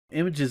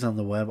Images on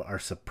the web are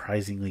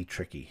surprisingly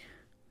tricky.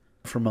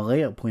 From a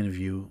layout point of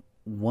view,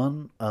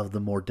 one of the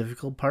more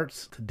difficult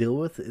parts to deal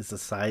with is the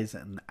size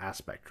and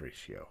aspect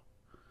ratio.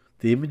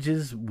 The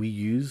images we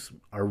use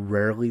are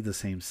rarely the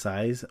same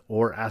size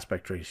or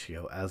aspect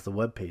ratio as the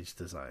web page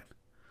design.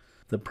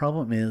 The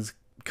problem is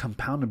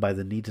compounded by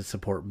the need to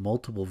support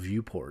multiple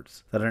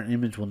viewports that our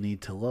image will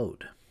need to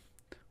load.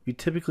 We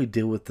typically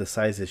deal with the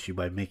size issue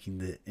by making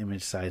the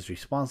image size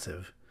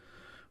responsive,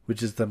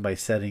 which is done by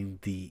setting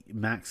the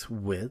max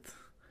width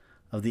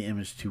of the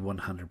image to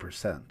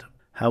 100%.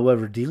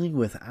 However, dealing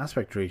with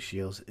aspect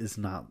ratios is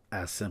not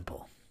as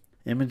simple.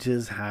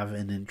 Images have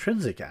an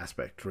intrinsic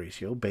aspect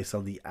ratio based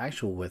on the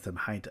actual width and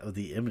height of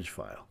the image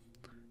file.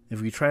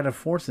 If we try to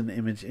force an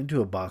image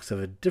into a box of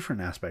a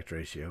different aspect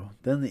ratio,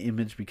 then the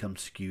image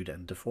becomes skewed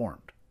and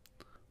deformed.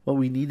 What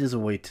we need is a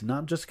way to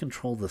not just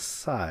control the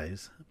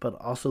size, but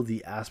also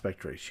the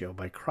aspect ratio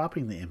by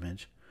cropping the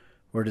image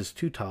where it is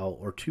too tall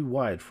or too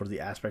wide for the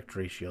aspect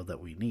ratio that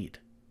we need.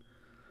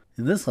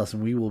 In this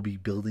lesson, we will be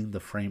building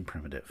the frame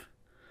primitive,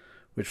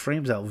 which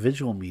frames out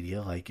visual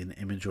media like an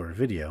image or a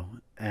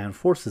video and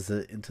forces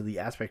it into the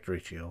aspect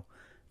ratio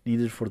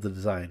needed for the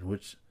design,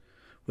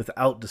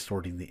 without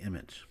distorting the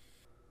image.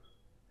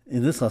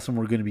 In this lesson,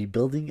 we're going to be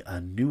building a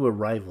new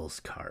arrivals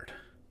card,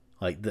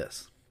 like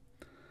this.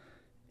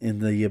 In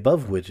the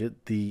above widget,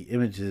 the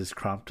image is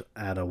cropped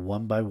at a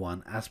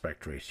 1:1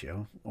 aspect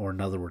ratio, or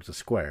in other words, a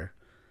square,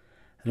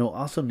 and it will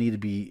also need to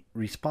be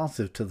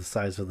responsive to the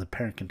size of the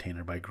parent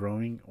container by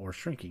growing or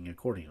shrinking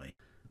accordingly.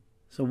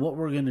 So what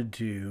we're going to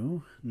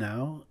do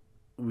now,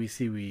 we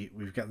see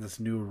we've got this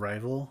new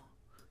arrival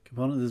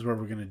component. This is where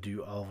we're going to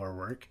do all of our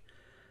work,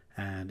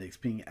 and it's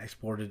being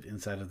exported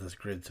inside of this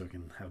grid so we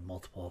can have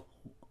multiple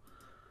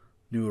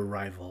new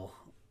arrival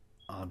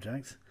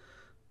objects.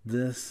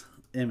 This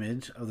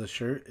image of the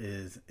shirt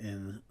is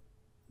in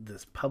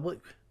this public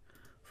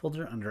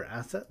folder under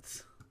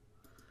assets,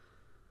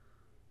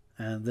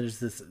 and there's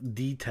this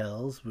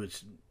details,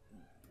 which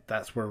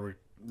that's where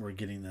we're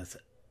getting this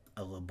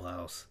Ella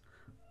blouse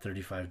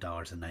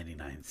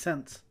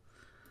 $35.99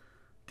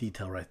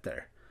 detail right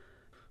there.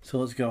 So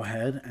let's go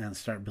ahead and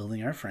start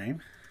building our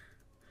frame.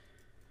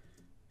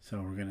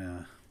 So we're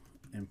gonna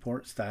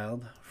import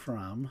styled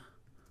from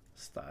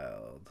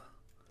styled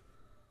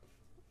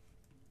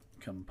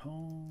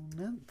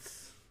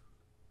components,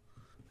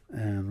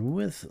 and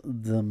with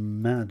the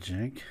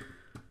magic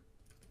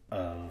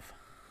of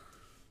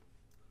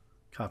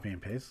copy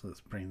and paste,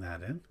 let's bring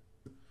that in.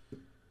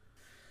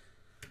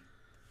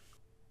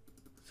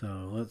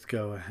 So let's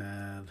go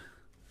ahead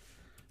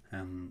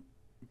and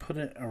put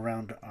it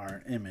around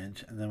our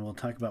image, and then we'll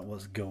talk about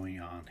what's going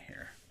on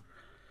here.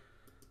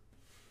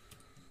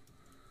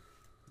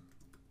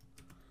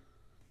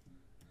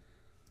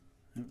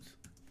 Oops.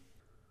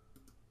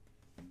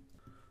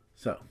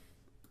 So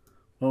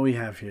what we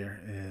have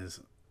here is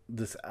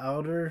this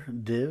outer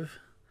div,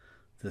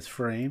 this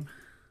frame.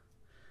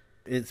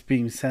 It's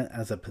being set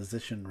as a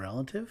position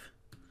relative.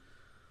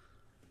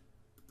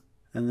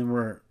 And then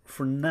we're,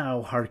 for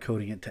now, hard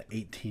coding it to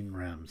 18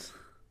 rems.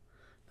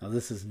 Now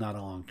this is not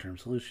a long-term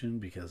solution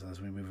because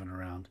as we move it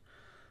around,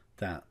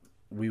 that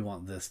we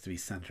want this to be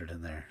centered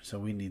in there. So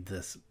we need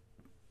this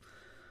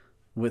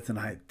width and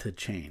height to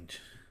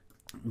change.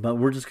 But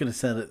we're just going to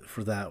set it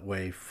for that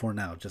way for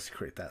now, just to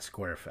create that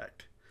square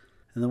effect.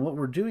 And then what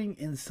we're doing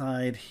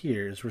inside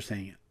here is we're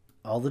saying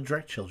all the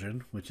direct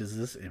children, which is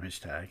this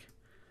image tag,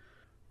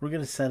 we're going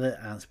to set it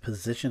as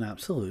position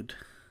absolute.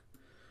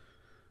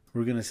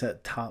 We're going to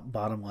set top,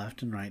 bottom,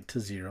 left, and right to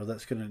 0.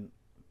 That's going to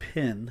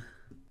pin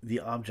the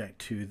object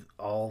to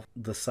all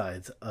the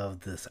sides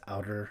of this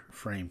outer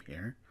frame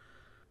here.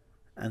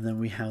 And then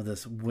we have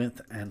this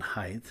width and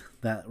height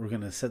that we're going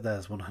to set that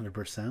as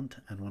 100%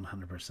 and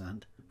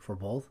 100% for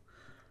both.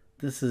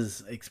 This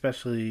is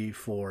especially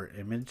for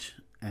image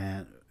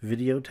and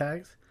video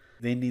tags.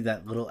 They need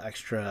that little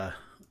extra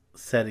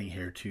setting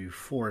here to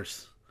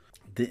force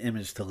the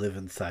image to live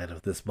inside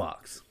of this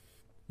box.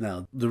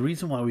 Now, the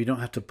reason why we don't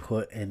have to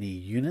put any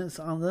units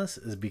on this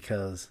is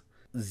because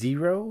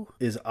 0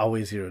 is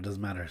always 0. It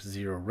doesn't matter.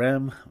 0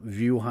 rem,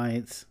 view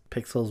heights,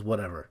 pixels,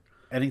 whatever.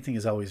 Anything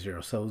is always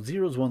 0. So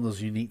 0 is one of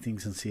those unique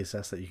things in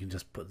CSS that you can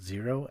just put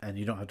 0 and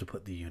you don't have to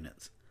put the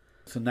units.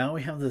 So now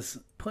we have this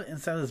put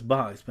inside this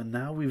box, but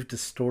now we've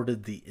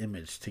distorted the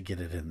image to get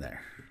it in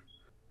there.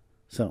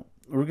 So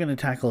we're going to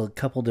tackle a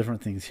couple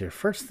different things here.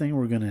 First thing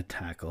we're going to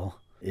tackle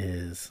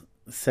is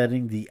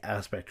setting the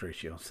aspect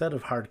ratio. Instead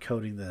of hard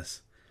coding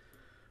this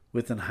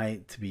width and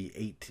height to be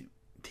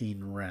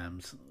 18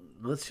 rems,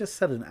 let's just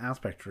set an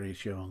aspect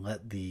ratio and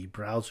let the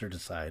browser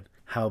decide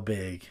how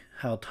big,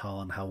 how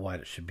tall, and how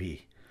wide it should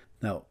be.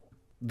 Now,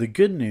 the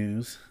good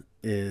news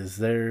is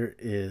there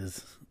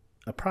is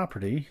a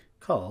property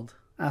called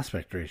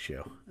aspect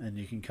ratio, and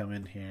you can come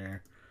in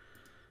here,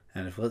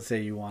 and if let's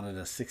say you wanted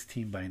a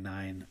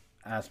 16:9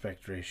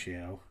 aspect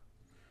ratio,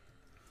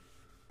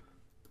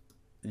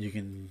 you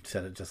can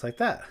set it just like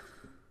that.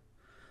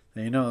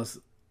 Now you notice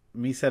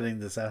me setting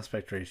this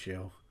aspect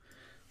ratio,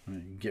 I'm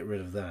going to get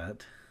rid of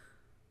that.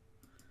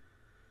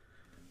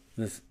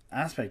 This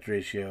aspect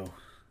ratio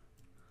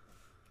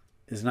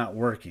is not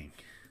working.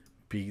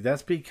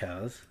 That's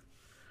because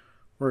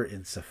we're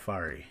in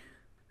Safari.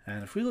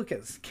 And if we look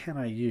at can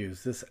I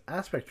use, this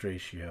aspect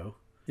ratio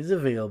is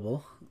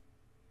available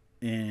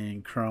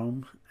in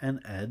Chrome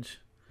and Edge.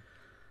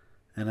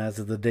 And as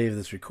of the day of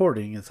this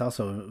recording, it's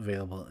also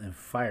available in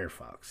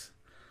Firefox.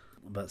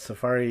 But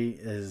Safari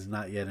is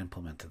not yet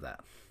implemented that.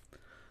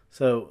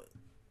 So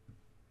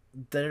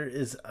there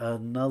is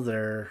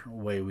another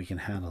way we can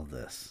handle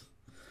this.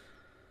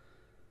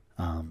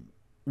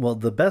 Well,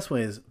 the best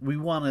way is we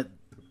want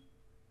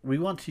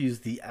to use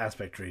the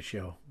aspect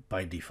ratio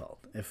by default,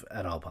 if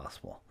at all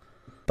possible.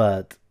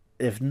 But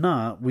if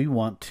not, we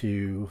want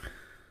to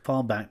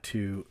fall back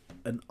to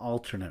an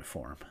alternate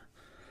form.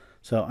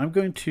 So I'm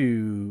going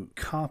to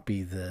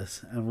copy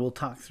this, and we'll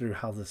talk through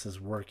how this is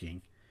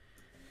working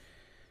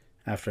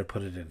after I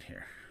put it in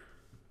here.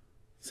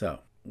 So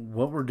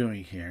what we're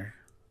doing here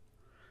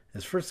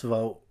is, first of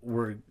all,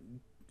 we're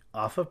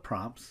off of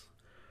prompts.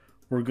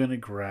 We're going to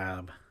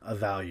grab a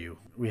value.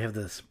 We have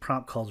this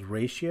prompt called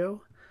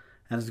ratio,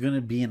 and it's going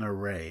to be an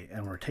array.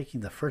 And we're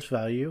taking the first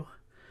value,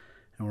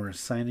 and we're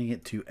assigning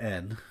it to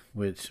n,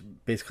 which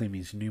basically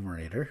means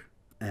numerator.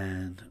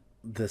 And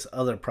this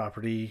other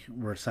property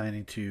we're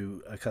assigning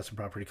to a custom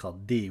property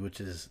called d,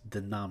 which is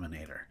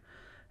denominator.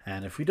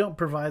 And if we don't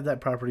provide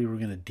that property, we're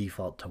going to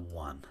default to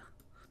 1.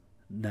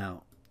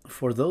 Now,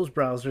 for those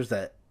browsers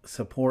that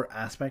support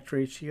aspect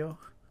ratio,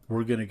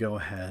 we're going to go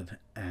ahead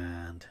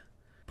and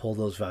pull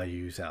those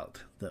values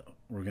out.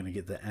 We're going to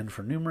get the n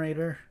for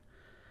numerator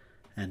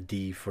and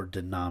d for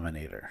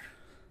denominator.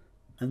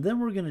 And then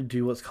we're going to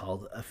do what's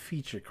called a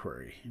feature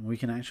query. And we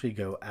can actually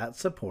go at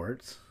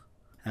supports,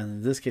 and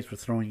in this case we're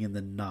throwing in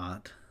the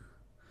not,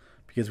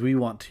 because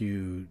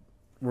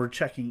we're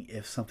checking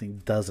if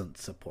something doesn't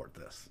support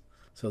this.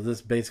 So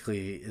this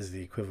basically is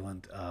the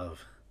equivalent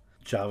of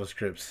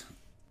JavaScript's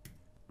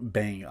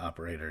bang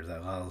operator that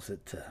allows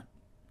it to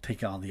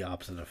take on the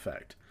opposite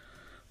effect.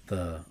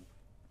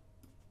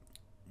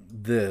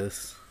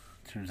 This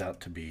turns out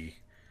to be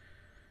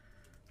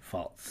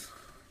false.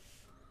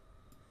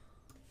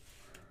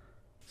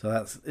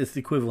 So it's the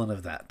equivalent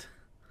of that.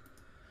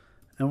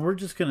 And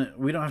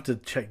we don't have to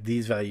check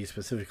these values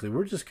specifically.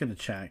 We're just going to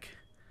check,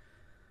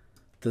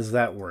 does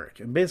that work?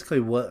 And basically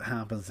what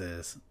happens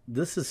is,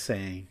 this is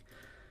saying,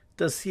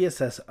 does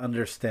CSS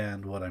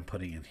understand what I'm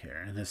putting in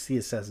here? And if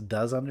CSS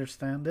does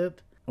understand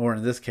it, or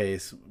in this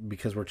case,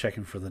 because we're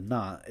checking for the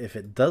not, if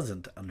it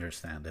doesn't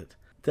understand it,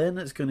 then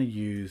it's going to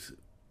use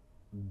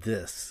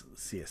this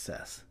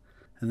CSS.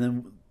 And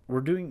then we're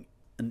doing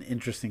an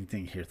interesting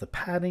thing here, the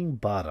padding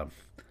bottom.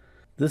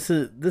 This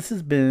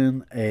has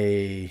been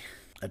a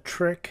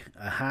trick,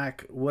 a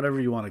hack, whatever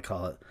you want to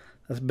call it,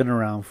 that's been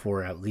around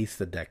for at least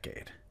a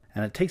decade.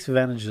 And it takes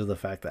advantage of the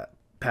fact that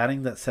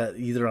padding that's set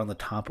either on the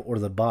top or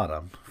the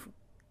bottom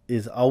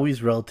is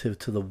always relative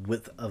to the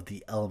width of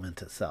the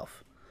element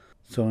itself.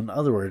 So in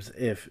other words,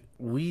 if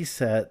we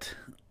set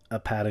a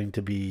padding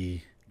to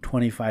be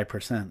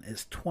 25%,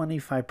 it's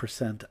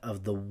 25%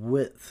 of the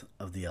width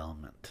of the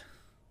element,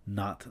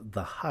 not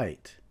the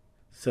height.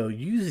 So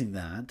using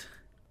that,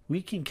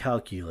 we can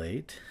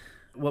calculate.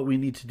 What we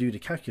need to do to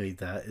calculate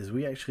that is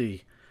we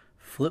actually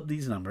flip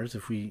these numbers.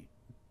 If we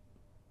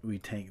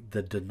take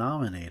the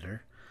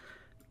denominator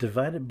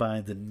divided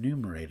by the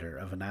numerator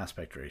of an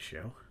aspect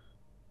ratio,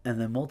 and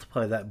then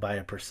multiply that by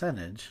a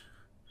percentage,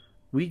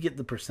 we get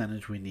the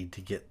percentage we need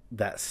to get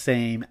that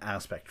same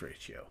aspect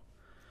ratio.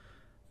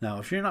 Now,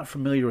 if you're not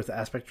familiar with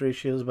aspect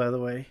ratios, by the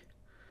way,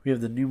 we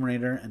have the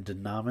numerator and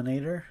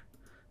denominator.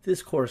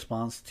 This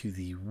corresponds to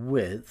the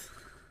width,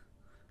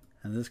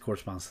 and this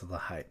corresponds to the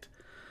height.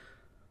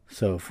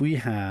 So if we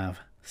have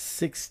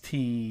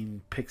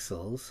 16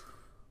 pixels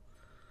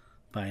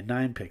by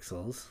 9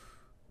 pixels,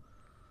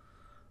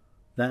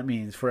 that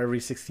means for every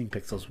 16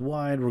 pixels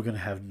wide, we're going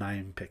to have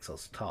 9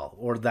 pixels tall,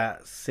 or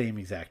that same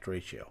exact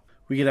ratio.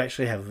 We could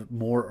actually have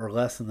more or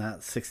less than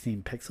that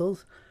 16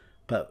 pixels,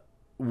 but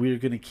we're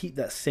going to keep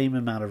that same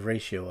amount of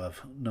ratio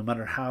of, no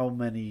matter how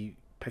many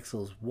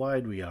pixels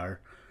wide we are,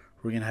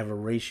 we're going to have a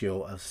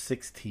ratio of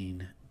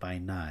 16 by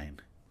 9.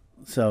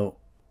 So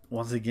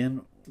once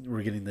again,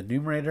 we're getting the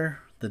numerator,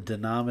 the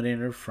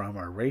denominator from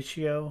our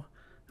ratio.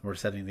 We're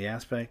setting the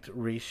aspect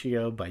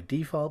ratio by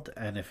default,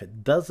 and if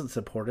it doesn't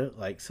support it,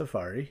 like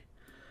Safari,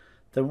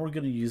 then we're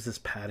going to use this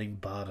padding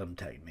bottom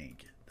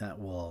technique that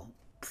will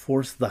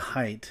force the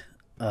height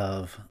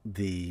of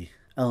the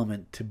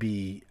element to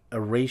be a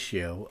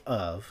ratio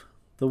of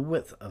the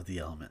width of the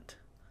element.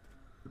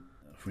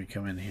 If we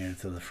come in here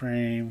to the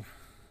frame,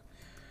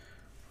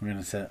 we're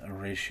going to set a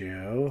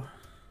ratio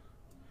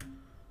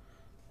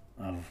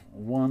of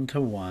 1 to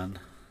 1.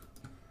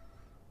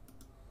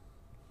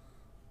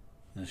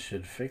 This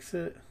should fix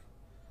it.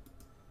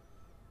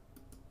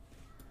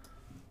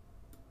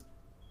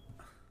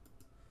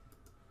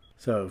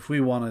 So if we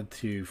wanted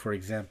to, for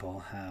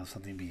example, have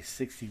something be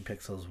 16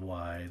 pixels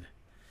wide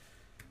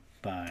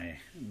by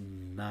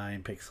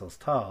 9 pixels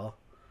tall,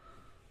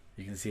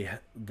 you can see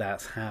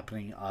that's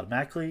happening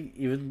automatically,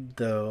 even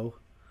though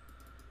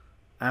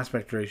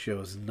aspect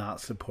ratio is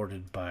not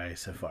supported by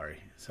Safari.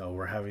 So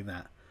we're having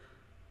that.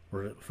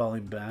 We're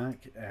falling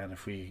back, and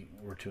if we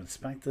were to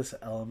inspect this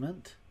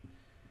element,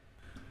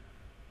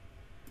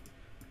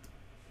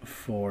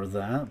 for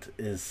that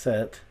is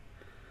set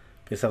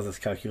based off this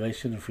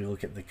calculation. If we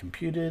look at the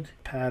computed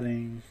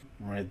padding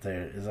right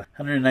there is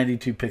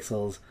 192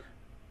 pixels,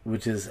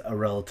 which is a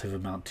relative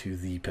amount to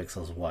the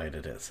pixels wide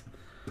it is.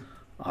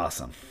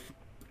 Awesome.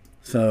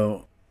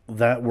 So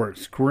that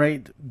works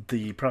great.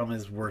 The problem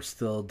is we're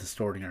still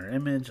distorting our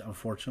image,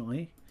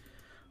 unfortunately.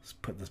 Let's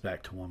put this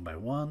back to 1 by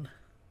 1.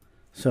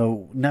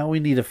 So now we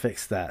need to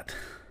fix that.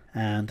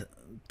 And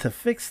to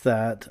fix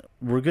that,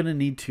 we're going to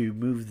need to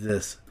move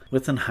this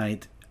width and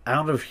height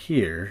out of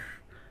here.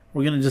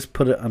 We're going to just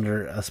put it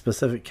under a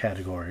specific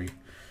category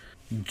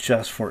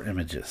just for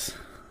images.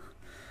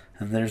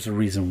 And there's a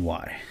reason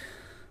why.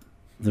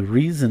 The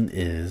reason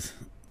is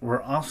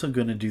we're also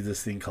going to do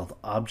this thing called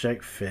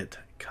object fit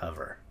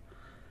cover.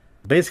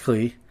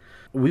 Basically,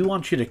 we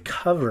want you to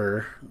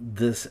cover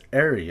this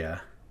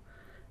area,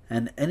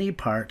 and any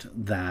part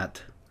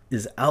that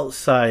is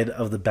outside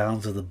of the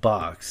bounds of the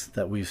box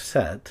that we've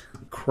set,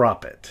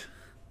 crop it.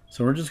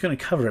 So we're just going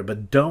to cover it,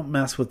 but don't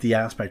mess with the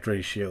aspect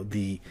ratio,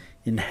 the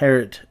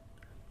inherent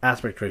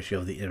aspect ratio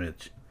of the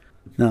image.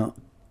 Now,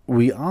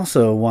 we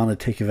also want to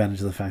take advantage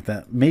of the fact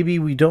that maybe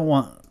we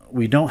don't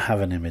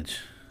have an image.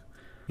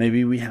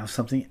 Maybe we have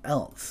something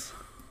else.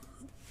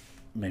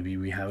 Maybe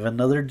we have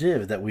another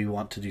div that we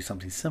want to do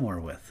something similar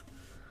with.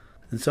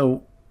 And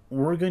so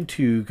we're going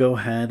to go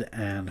ahead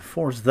and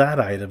force that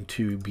item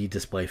to be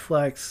display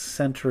flex,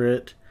 center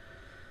it,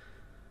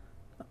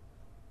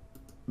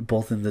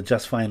 both in the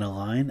justify and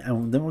align,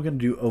 and then we're going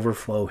to do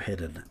overflow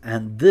hidden.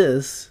 And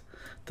this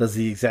does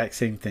the exact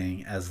same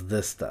thing as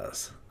this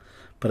does,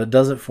 but it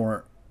does it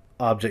for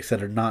objects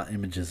that are not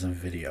images in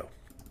video.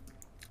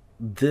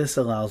 This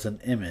allows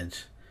an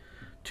image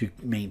to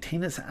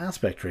maintain its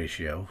aspect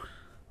ratio,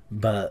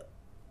 but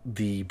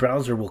the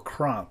browser will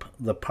crop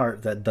the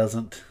part that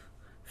doesn't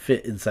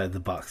fit inside the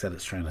box that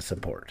it's trying to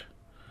support.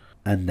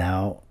 And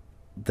now,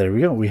 there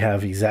we go. We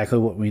have exactly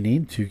what we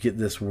need to get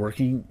this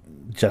working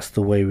just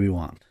the way we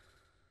want.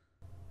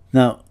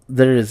 Now,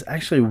 there is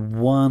actually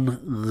one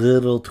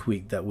little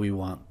tweak that we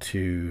want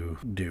to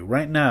do.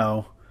 Right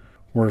now,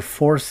 we're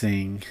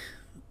forcing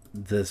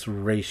this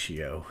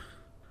ratio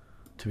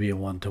to be a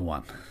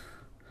 1-to-1.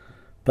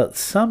 But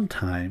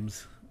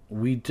sometimes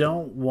we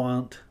don't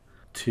want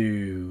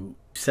to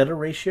set a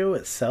ratio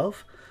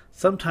itself.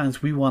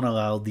 Sometimes we want to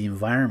allow the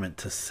environment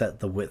to set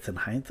the width and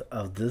height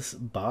of this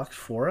box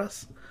for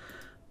us,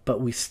 but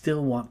we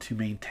still want to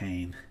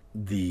maintain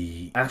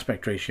the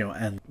aspect ratio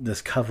and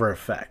this cover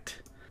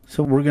effect.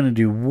 So we're going to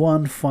do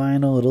one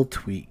final little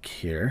tweak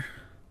here.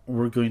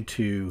 We're going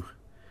to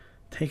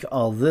take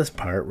all this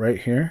part right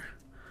here,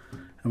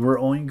 and we're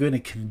only going to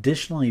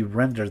conditionally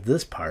render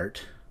this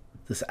part,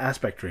 this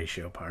aspect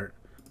ratio part,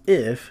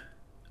 if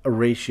a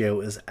ratio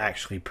is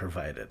actually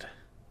provided.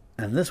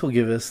 And this will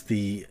give us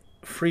the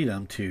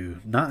freedom to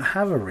not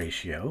have a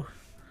ratio,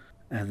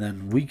 and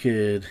then we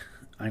could,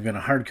 I'm going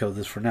to hard code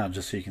this for now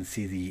just so you can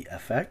see the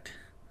effect.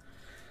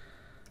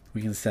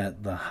 We can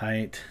set the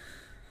height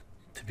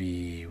to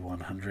be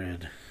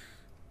 100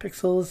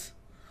 pixels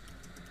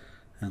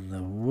and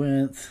the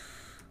width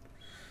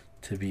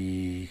to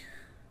be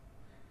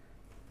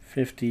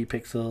 50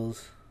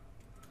 pixels.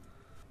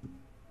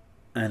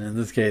 And in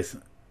this case,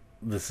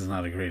 this is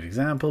not a great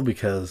example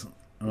because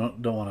I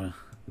don't want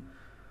to.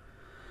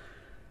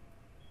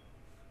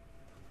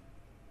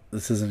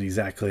 This isn't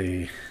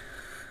exactly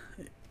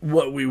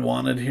what we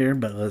wanted here,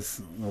 but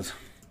let's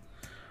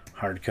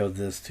hard code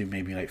this to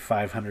maybe like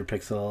 500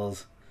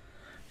 pixels.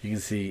 You can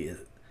see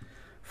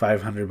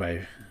 500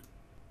 by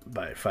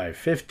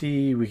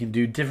 550. We can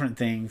do different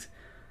things,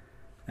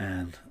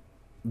 and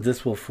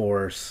this will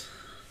force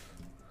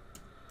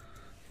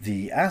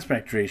the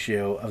aspect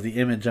ratio of the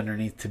image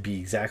underneath to be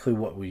exactly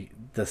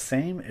the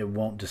same. It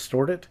won't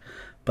distort it,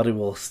 but it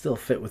will still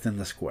fit within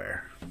the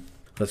square.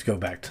 Let's go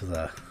back to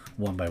the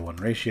 1-by-1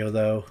 ratio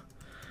though,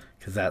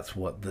 because that's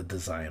what the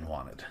design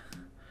wanted.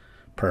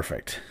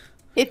 Perfect.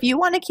 If you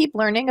want to keep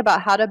learning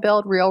about how to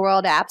build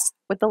real-world apps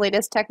with the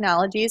latest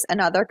technologies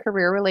and other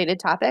career-related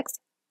topics,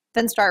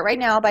 then start right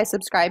now by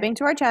subscribing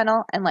to our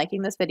channel and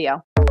liking this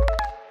video.